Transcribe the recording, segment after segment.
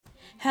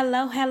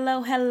Hello,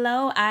 hello,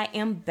 hello. I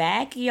am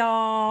back,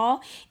 y'all.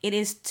 It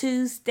is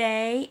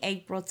Tuesday,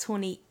 April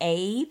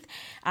 28th.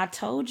 I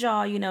told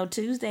y'all,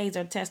 Tuesdays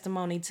are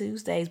Testimony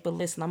Tuesdays, but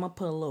listen, I'm going to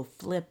put a little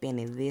flip in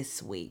it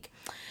this week.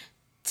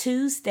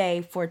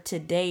 Tuesday for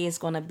today is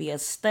going to be a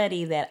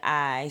study that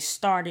I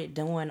started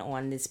doing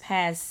on this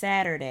past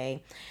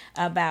Saturday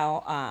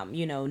about,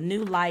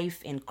 new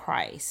life in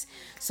Christ.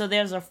 So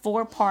there's a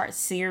 4-part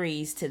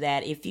series to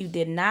that. If you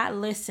did not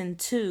listen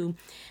to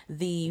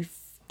the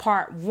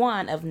part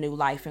 1 of New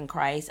Life in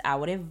Christ, I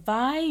would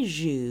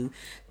advise you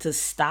to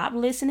stop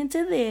listening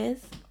to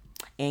this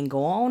and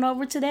go on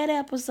over to that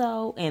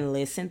episode and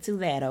listen to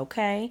that,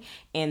 okay?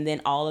 And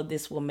then all of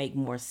this will make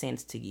more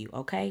sense to you,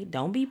 okay?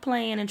 Don't be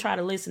playing and try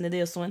to listen to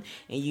this one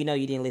and you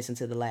didn't listen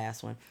to the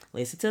last one.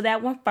 Listen to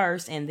that one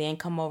first and then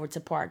come over to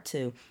part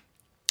 2.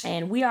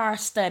 And we are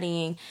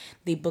studying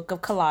the book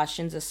of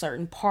Colossians, a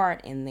certain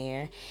part in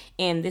there.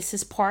 And this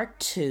is part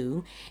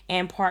 2.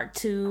 And part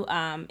 2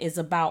 is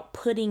about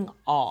putting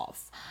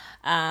off.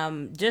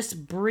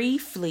 Just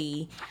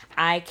briefly,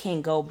 I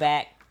can go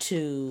back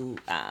to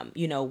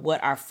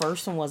what our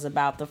first one was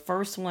about. The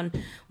first one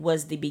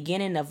was the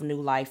beginning of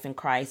new life in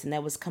Christ, and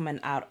that was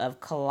coming out of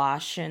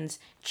Colossians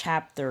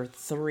chapter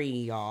 3,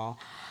 y'all.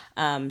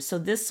 So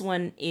this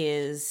one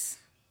is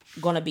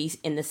going to be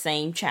in the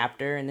same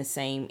chapter, in the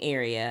same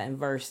area and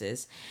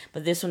verses,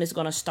 but this one is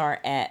going to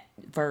start at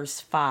verse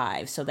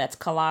 5. So that's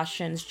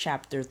Colossians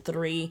chapter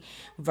 3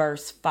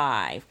 verse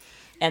 5,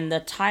 and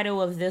the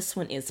title of this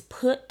one is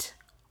Put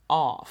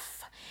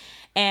Off.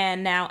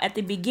 And now at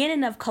the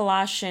beginning of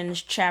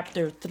Colossians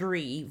chapter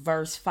 3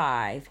 verse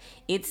 5,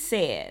 it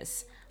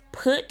says,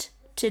 put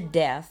to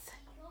death,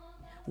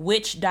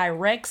 which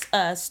directs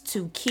us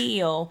to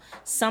kill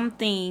some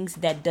things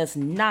that does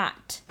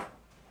not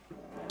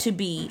to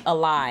be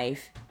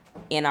alive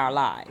in our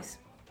lives.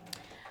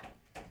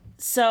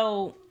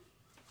 So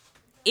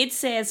it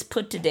says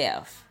put to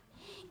death.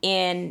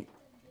 And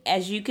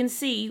as you can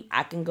see,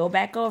 I can go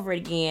back over it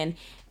again.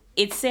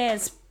 It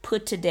says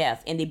put to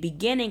death in the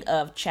beginning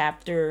of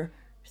chapter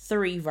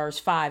 3 verse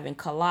 5 in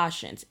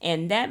Colossians.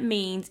 And that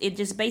means, it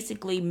just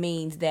basically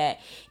means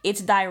that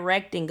it's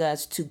directing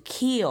us to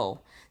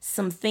kill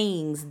some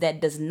things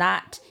that does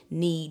not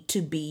need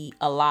to be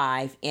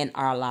alive in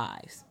our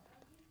lives.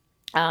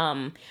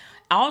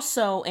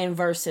 Also in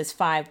verses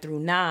 5 through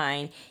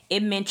 9,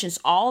 it mentions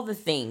all the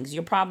things.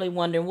 You're probably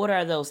wondering, what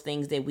are those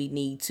things that we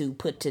need to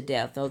put to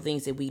death, those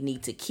things that we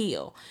need to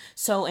kill?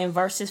 So in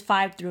verses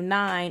 5 through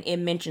 9, it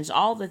mentions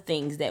all the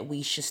things that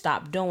we should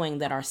stop doing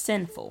that are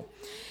sinful.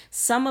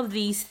 Some of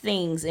these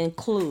things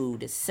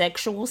include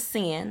sexual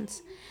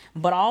sins,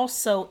 but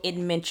also it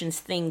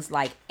mentions things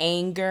like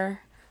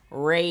anger,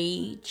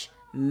 rage,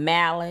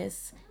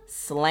 malice,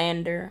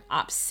 slander,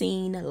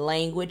 obscene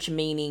language,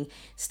 meaning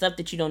stuff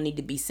that you don't need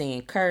to be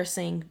saying,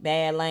 cursing,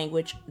 bad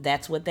language.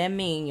 That's what that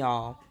mean,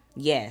 y'all.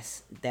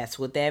 Yes, that's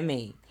what that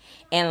mean.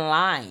 And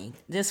lying,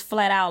 just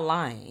flat out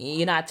lying.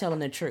 You're not telling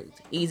the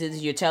truth. Either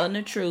you're telling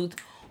the truth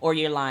or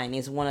you're lying.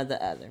 It's one or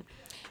the other.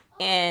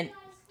 And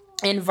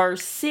in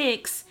verse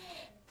 6,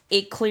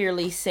 it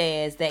clearly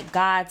says that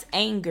God's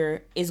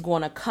anger is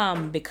going to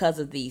come because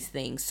of these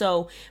things.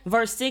 So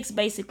verse 6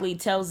 basically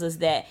tells us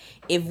that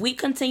if we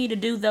continue to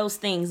do those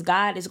things,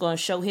 God is going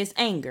to show his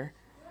anger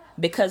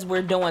because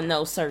we're doing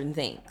those certain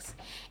things.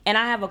 And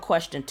I have a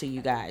question to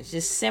you guys.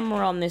 Just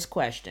simmer on this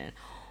question.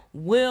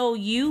 Will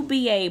you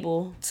be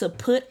able to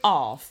put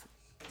off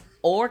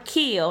or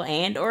kill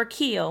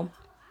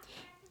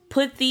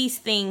put these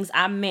things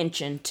I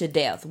mentioned to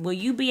death? Will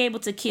you be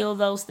able to kill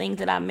those things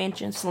that I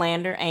mentioned?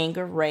 Slander,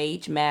 anger,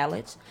 rage,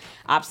 malice,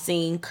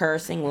 obscene,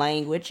 cursing,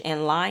 language,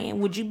 and lying.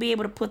 Would you be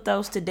able to put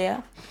those to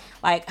death?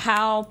 Like,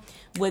 how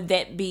would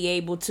that be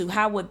able to,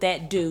 how would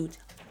that do,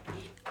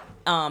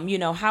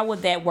 how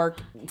would that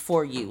work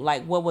for you?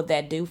 Like, what would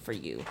that do for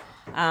you?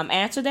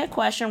 Answer that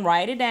question,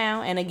 write it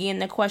down. And again,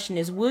 the question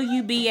is, will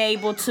you be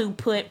able to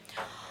put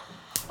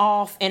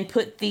off and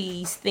put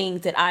these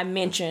things that I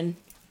mentioned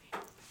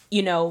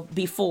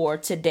before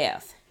to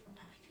death?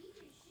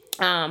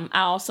 I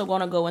also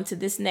want to go into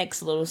this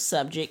next little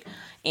subject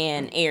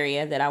and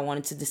area that I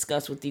wanted to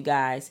discuss with you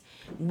guys.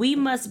 We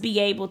must be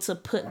able to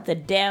put the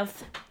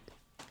death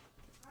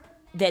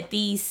that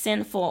these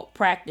sinful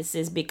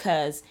practices,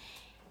 because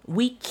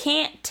we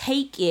can't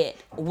take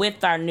it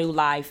with our new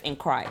life in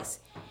Christ.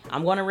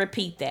 I'm going to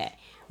repeat that.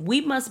 We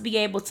must be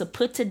able to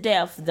put to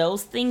death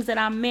those things that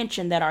I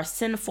mentioned that are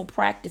sinful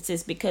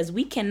practices, because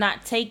we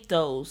cannot take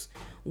those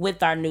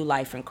with our new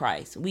life in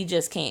Christ. We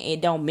just can't.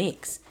 It don't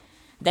mix.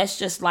 That's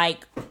just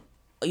like,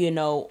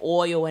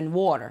 oil and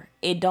water.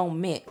 It don't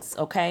mix,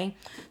 okay?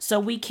 So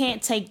we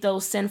can't take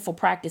those sinful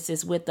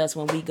practices with us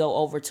when we go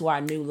over to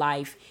our new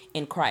life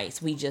in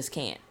Christ. We just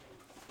can't.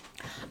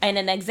 And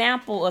an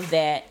example of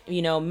that,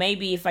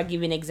 maybe if I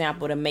give you an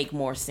example to make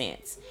more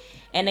sense.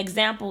 An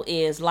example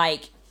is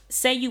like,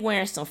 say you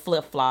wearing some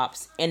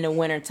flip-flops in the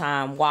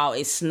wintertime while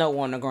it's snow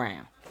on the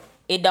ground.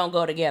 It don't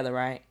go together,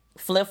 right?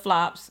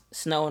 Flip-flops,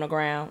 snow on the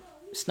ground,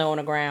 snow on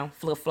the ground,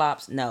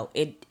 flip-flops. No,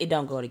 it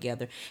don't go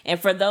together. And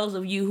for those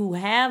of you who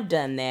have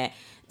done that,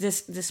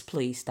 just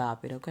please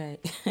stop it, okay?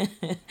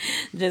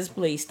 Just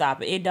please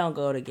stop it. It don't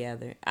go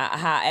together.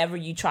 However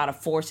you try to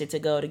force it to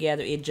go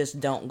together, it just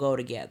don't go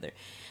together.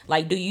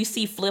 Like, do you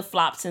see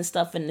flip-flops and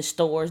stuff in the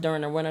stores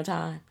during the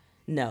wintertime?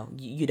 No,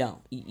 you don't.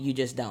 You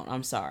just don't.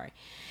 I'm sorry.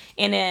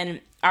 And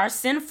then our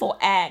sinful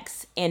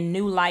acts and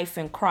new life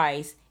in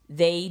Christ,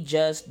 they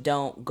just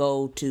don't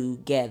go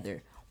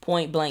together.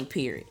 Point blank,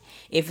 period.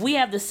 If we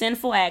have the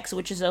sinful acts,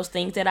 which is those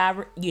things that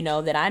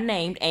I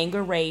named: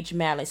 anger, rage,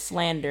 malice,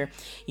 slander,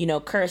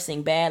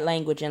 cursing, bad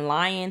language, and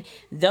lying,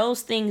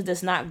 those things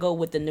does not go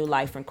with the new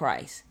life in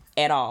Christ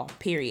at all,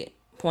 period.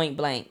 Point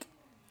blank.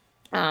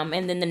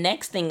 And then the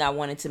next thing I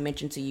wanted to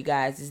mention to you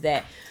guys is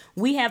that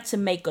we have to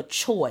make a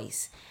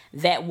choice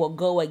that will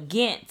go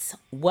against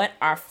what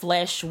our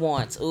flesh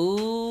wants.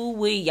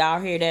 Ooh,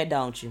 y'all hear that,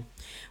 don't you?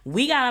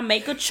 We got to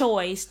make a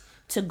choice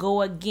to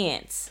go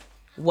against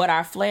what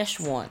our flesh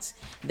wants.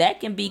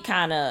 That can be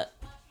kind of,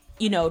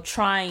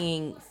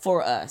 trying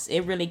for us.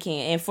 It really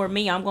can. And for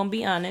me, I'm going to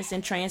be honest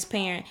and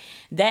transparent.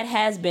 That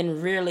has been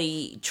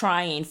really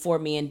trying for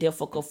me and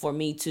difficult for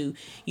me to,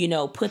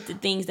 put the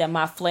things that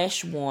my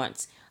flesh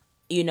wants,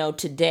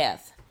 to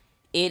death.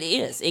 It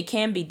is. It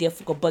can be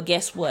difficult, but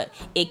guess what?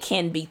 It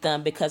can be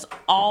done because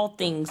all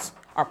things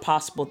are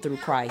possible through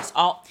Christ.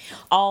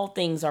 All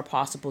things are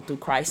possible through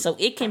Christ. So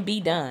it can be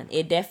done.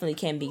 It definitely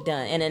can be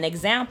done. And an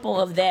example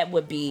of that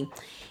would be,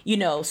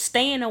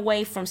 staying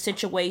away from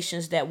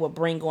situations that will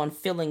bring on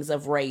feelings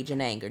of rage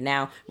and anger.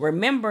 Now,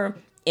 remember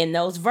in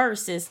those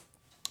verses,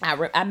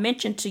 I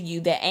mentioned to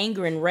you that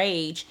anger and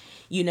rage,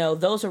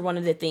 those are one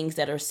of the things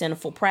that are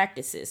sinful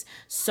practices.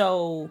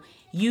 So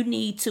you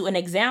need to, an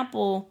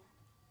example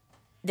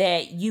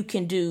that you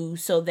can do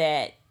so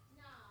that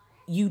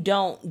you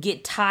don't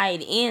get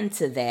tied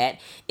into that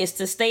is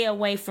to stay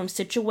away from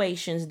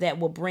situations that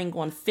will bring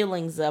on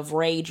feelings of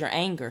rage or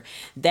anger.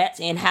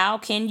 And how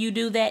can you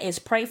do that? Is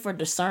pray for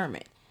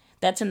discernment.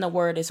 That's in the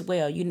word as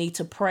well. You need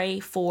to pray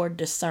for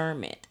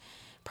discernment.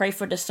 Pray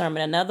for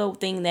discernment. Another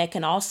thing that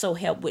can also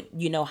help with,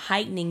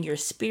 heightening your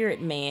spirit,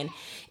 man,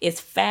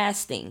 is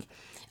fasting.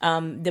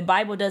 The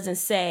Bible doesn't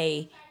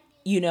say,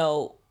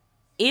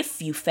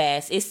 if you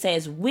fast. It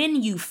says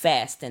when you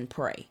fast and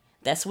pray.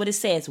 That's what it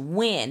says,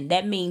 when.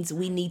 That means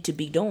we need to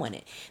be doing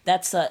it.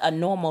 That's a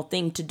normal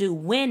thing to do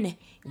when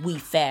we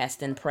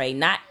fast and pray,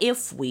 not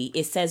if we.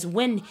 It says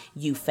when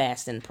you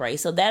fast and pray.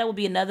 So that will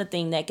be another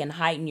thing that can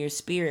heighten your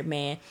spirit,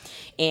 man,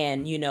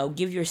 and,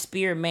 give your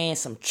spirit, man,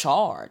 some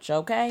charge,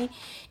 okay?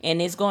 And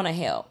it's going to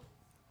help.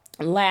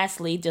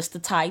 Lastly, just to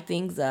tie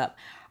things up,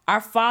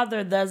 our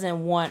Father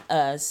doesn't want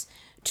us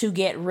to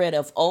get rid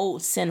of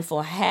old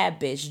sinful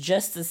habits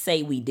just to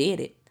say we did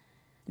it.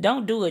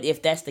 Don't do it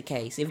if that's the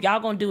case. If y'all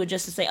gonna do it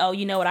just to say, oh,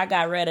 you know what, I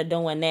got rid of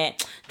doing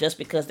that just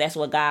because that's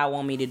what God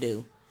want me to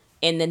do.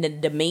 And then the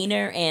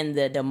demeanor and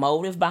the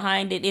motive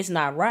behind it is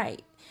not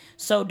right.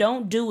 So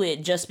don't do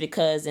it just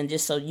because and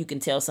just so you can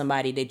tell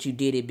somebody that you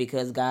did it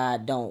because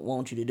God don't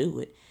want you to do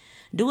it.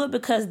 Do it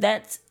because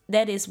that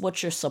is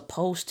what you're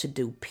supposed to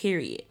do,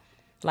 period.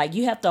 Like,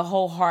 you have to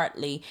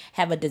wholeheartedly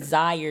have a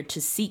desire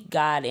to seek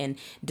God and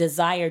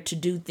desire to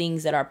do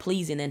things that are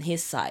pleasing in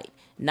His sight.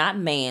 Not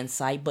man's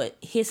sight, but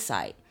His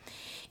sight.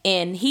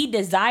 And He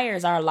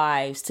desires our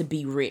lives to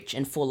be rich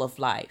and full of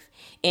life.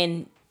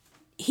 And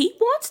He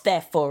wants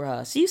that for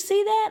us. You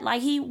see that?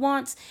 Like, He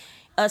wants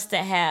us to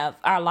have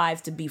our lives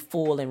to be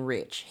full and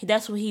rich.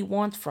 That's what He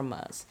wants from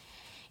us.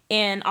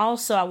 And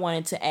also I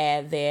wanted to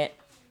add that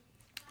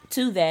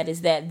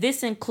is that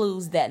this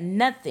includes that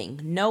nothing,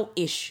 no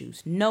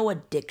issues, no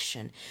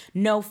addiction,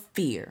 no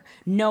fear,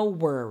 no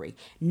worry,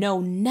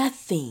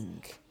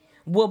 nothing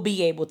will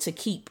be able to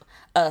keep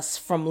us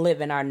from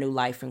living our new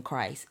life in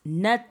Christ.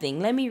 Nothing.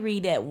 Let me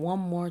read that one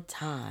more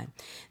time.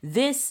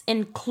 This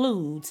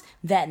includes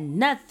that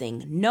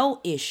nothing,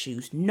 no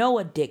issues, no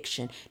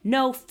addiction,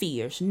 no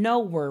fears, no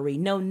worry,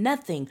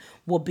 nothing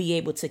will be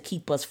able to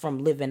keep us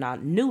from living our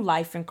new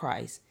life in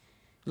Christ.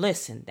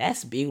 Listen,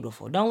 that's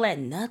beautiful. Don't let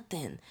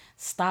nothing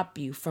stop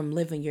you from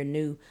living your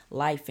new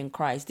life in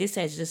Christ. This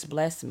has just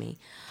blessed me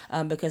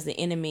because the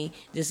enemy,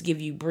 just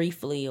give you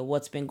briefly of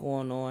what's been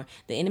going on.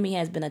 The enemy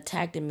has been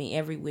attacking me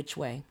every which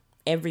way.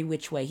 Every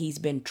which way he's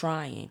been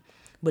trying.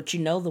 But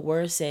the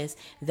word says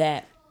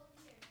that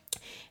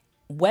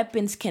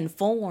weapons can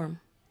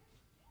form,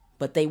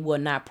 but they will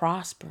not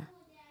prosper.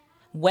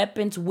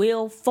 Weapons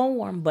will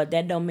form, but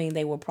that don't mean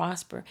they will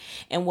prosper.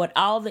 And what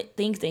all the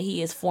things that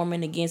he is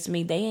forming against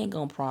me, they ain't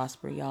gonna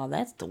prosper, y'all.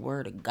 That's the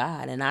word of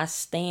God. And I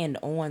stand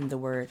on the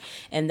word.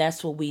 And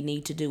that's what we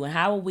need to do. And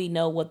how will we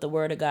know what the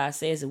word of God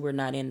says if we're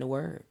not in the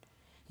word?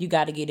 You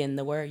got to get in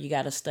the word. You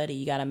got to study.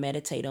 You got to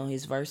meditate on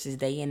his verses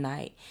day and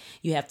night.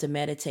 You have to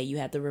meditate. You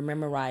have to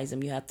memorize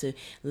them. You have to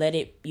let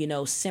it,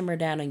 simmer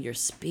down in your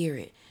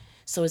spirit.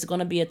 So it's going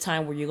to be a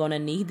time where you're going to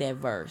need that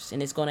verse,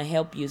 and it's going to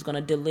help you. It's going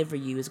to deliver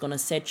you. It's going to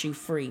set you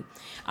free.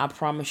 I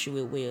promise you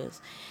it will.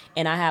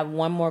 And I have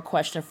one more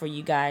question for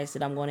you guys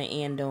that I'm going to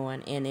end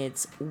on, and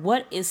it's,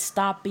 what is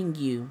stopping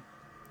you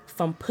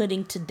from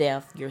putting to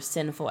death your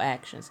sinful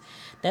actions?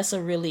 That's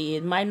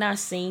it might not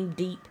seem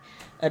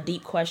a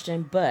deep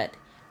question, but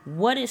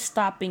what is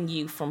stopping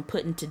you from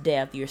putting to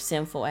death your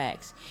sinful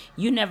acts?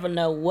 You never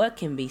know what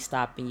can be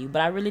stopping you,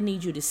 but I really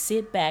need you to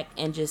sit back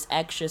and just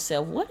ask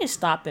yourself, what is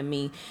stopping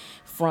me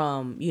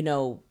from,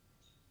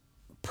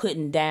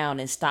 putting down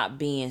and stop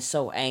being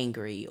so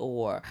angry,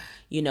 or,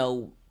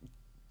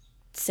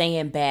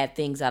 saying bad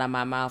things out of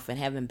my mouth and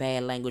having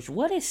bad language?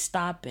 What is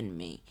stopping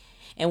me?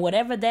 And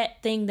whatever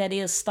that thing that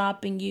is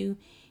stopping you,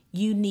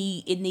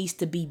 it needs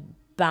to be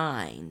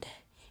bind.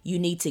 You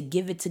need to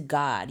give it to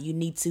God. You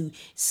need to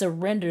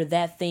surrender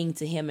that thing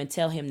to him and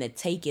tell him to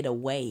take it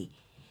away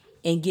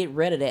and get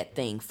rid of that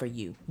thing for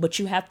you. But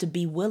you have to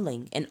be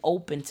willing and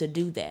open to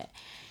do that.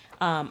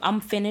 I'm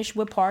finished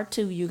with part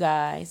 2, you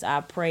guys. I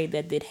pray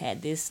that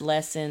this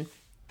lesson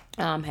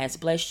has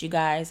blessed you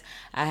guys.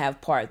 I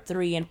have part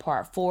 3 and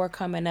part 4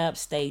 coming up.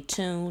 Stay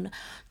tuned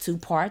to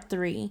part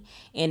 3.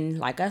 And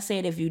like I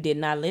said, if you did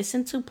not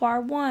listen to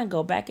part 1,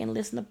 go back and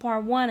listen to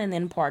part 1, and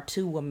then part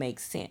 2 will make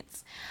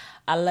sense.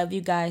 I love you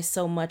guys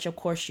so much. Of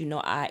course,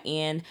 I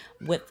end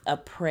with a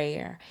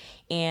prayer,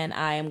 and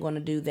I am going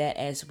to do that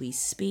as we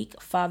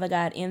speak. Father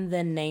God, in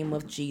the name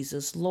of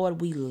Jesus,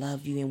 Lord, we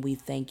love you and we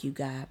thank you,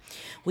 God.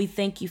 We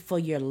thank you for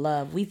your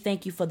love. We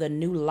thank you for the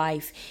new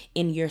life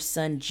in your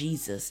son,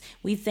 Jesus.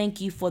 We thank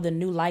you for the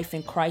new life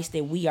in Christ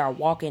that we are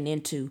walking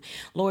into.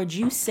 Lord,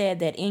 you said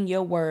that in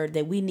your word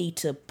that we need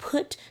to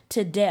put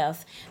to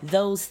death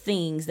those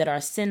things that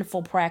are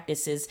sinful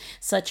practices,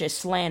 such as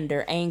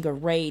slander, anger,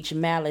 rage,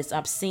 malice,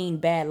 obscene,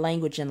 bad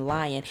language, and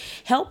lying.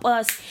 Help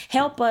us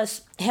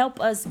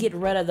get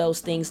rid of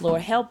those things,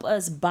 Lord. Help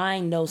us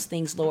bind those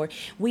things, Lord.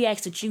 We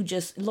ask that you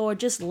just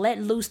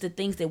let loose the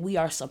things that we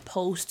are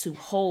supposed to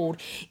hold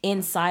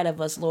inside of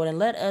us, Lord. And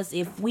let us,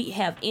 if we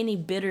have any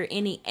bitter,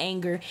 any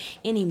anger,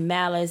 any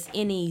malice,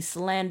 any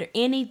slander,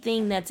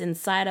 anything that's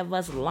inside of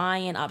us,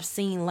 lying,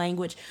 obscene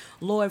language,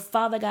 Lord,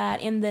 Father God,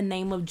 in the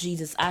name of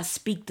Jesus, I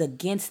speak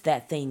against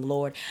that thing,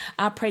 Lord.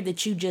 I pray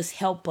that you just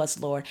help us,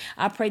 Lord.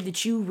 I pray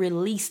that you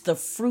release the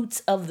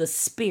fruits of the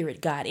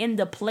Spirit, God, in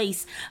the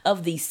place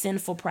of these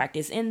sinful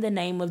practice, in the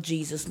name of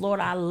Jesus.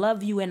 Lord, I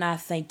love you and I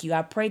thank you.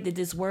 I pray that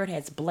this word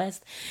has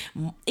blessed,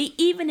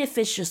 even if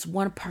it's just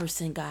one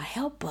person, God,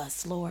 help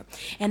us, Lord.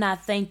 And I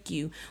thank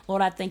you,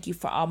 Lord. I thank you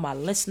for all my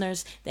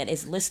listeners that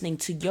is listening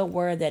to your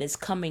word that is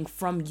coming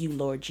from you,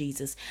 Lord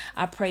Jesus.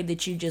 I pray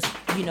that you just,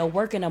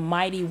 work in a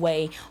mighty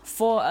way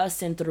for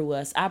us and through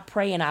us. I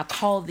pray and I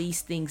call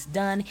these things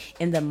done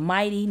in the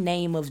mighty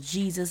name of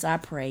Jesus. I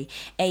pray.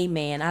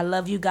 Amen. I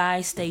love you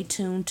guys. Stay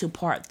tuned to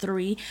part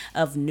 3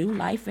 of New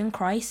Life in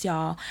Christ,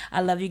 y'all.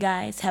 I love you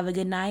guys. Have a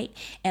good night.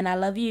 And I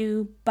love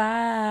you.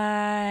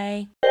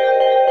 Bye.